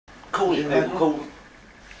Cornish people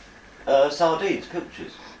call sardines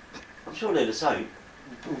Pilchards. I'm sure they're the same.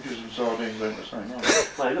 Pilchards and sardines ain't the same, are they?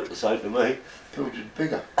 They look the same to me. Pilchards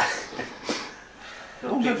bigger.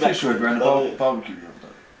 What was that fish we had around the barbecue the other day?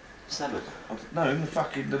 Salmon. No, even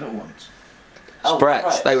the little ones.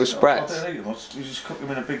 Sprats, they were I sprats. don't eat them, we just cooked them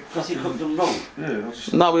in a big Because he fucking... cooked them wrong. Yeah, I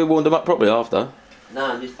just... No, we warmed them up properly after. No,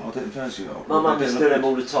 I didn't fancy it. my mum used to do them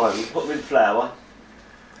all the time. You put them in flour,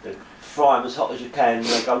 then fry them as hot as you can, and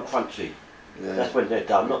they go crunchy. Yeah. That's when they're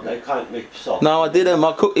done, not they can't be soft. No, I did them.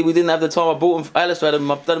 I cooked it. We didn't have the time. I bought them. Alistair had them.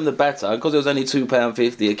 I've done them the batter because it was only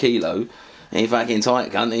 £2.50 a kilo. And he fucking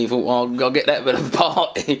tight cunt. And he thought, well, I'll get that for the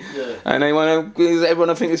party. Yeah. And they want to. Everyone,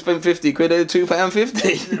 I think, they spent £50. They're £2.50.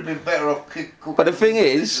 You'd have been better off cooking. But the thing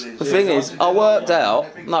is, I worked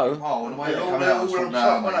out. No.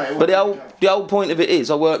 But the whole point of it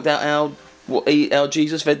is, I worked out how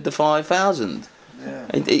Jesus fed the 5,000.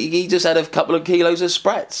 Yeah. He just had a couple of kilos of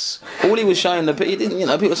sprats. All he was showing the people, didn't,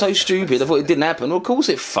 people are so stupid. I thought it didn't happen. Well, of course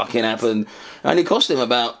it fucking happened. And it cost him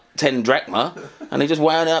about 10 drachma, and he just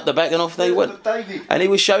wound it up the back and off they went. David. And he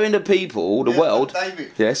was showing the people, the world.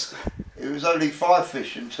 David. Yes. It was only 5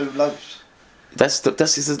 fish and 2 loaves. That's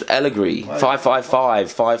his allegory. 555,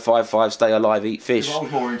 555. Stay alive, eat fish. I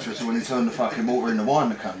was more interested when he turned the fucking water in the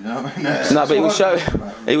wine can, you know what I mean? No, but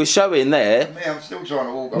he was showing there. Me, I'm still trying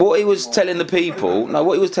to walk. What he was telling the people,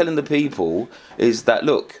 what he was telling the people is that,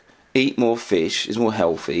 look, eat more fish, is more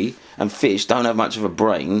healthy, and fish don't have much of a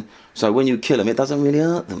brain, so when you kill them, it doesn't really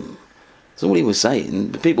hurt them. That's all he was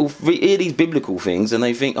saying. But people hear these biblical things and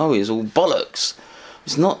they think, oh, it's all bollocks.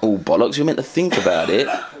 It's not all bollocks. You're meant to think about it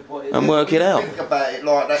and work it out. Think about it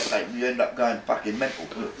like that, mate, you end up going fucking mental.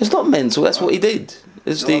 It's not mental. That's what he did.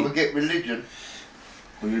 It's You either get religion.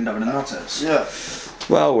 Well, you end up in a nuthouse. Yeah.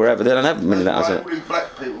 Well, wherever. They don't have many that, All these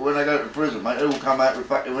black people, when they go to prison, mate, they all come out with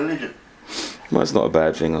fucking religion. Well, it's not a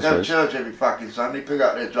bad thing, I Go to suppose. church every fucking Sunday, pick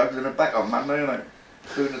up their drugs in the back on Monday, and they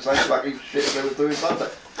doing the same fucking shit they were doing Sunday.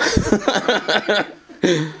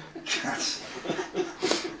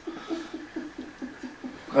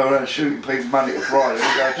 Go around shooting people Monday to Friday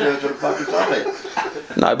and go to church on fucking Sunday.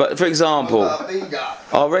 No, but for example,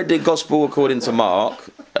 I read the Gospel according to Mark,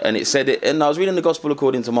 and it said it. And I was reading the Gospel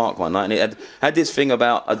according to Mark one night, and it had this thing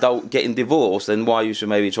about adult getting divorced and why you should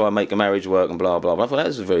maybe try and make a marriage work and blah blah blah. I thought that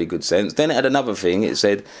was a very good sense. Then it had another thing. It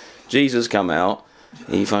said Jesus come out,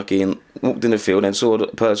 he fucking walked in the field and saw a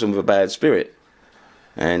person with a bad spirit,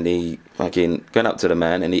 and he fucking went up to the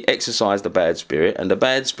man and he exorcised the bad spirit, and the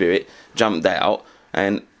bad spirit jumped out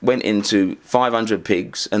and went into 500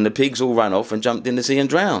 pigs, and the pigs all ran off and jumped in the sea and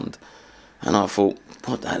drowned. And I thought,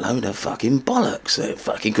 what a load of fucking bollocks. It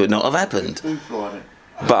fucking could not have happened.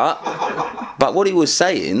 But what he was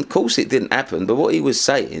saying, of course it didn't happen, but what he was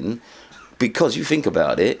saying, because you think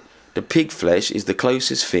about it, the pig flesh is the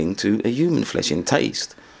closest thing to a human flesh in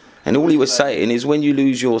taste. And all he was saying is when you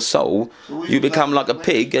lose your soul, you become like a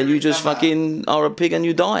pig and you just fucking are a pig and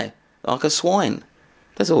you die. Like a swine.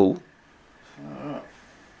 That's all.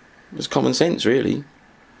 It's common sense, really.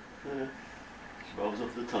 Yeah. Rolls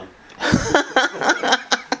off the tongue.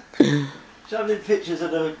 Show them pictures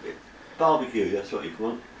of the barbecue, that's what you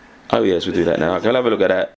want. Oh yes, we'll do that now. Okay, I'll have a look at that.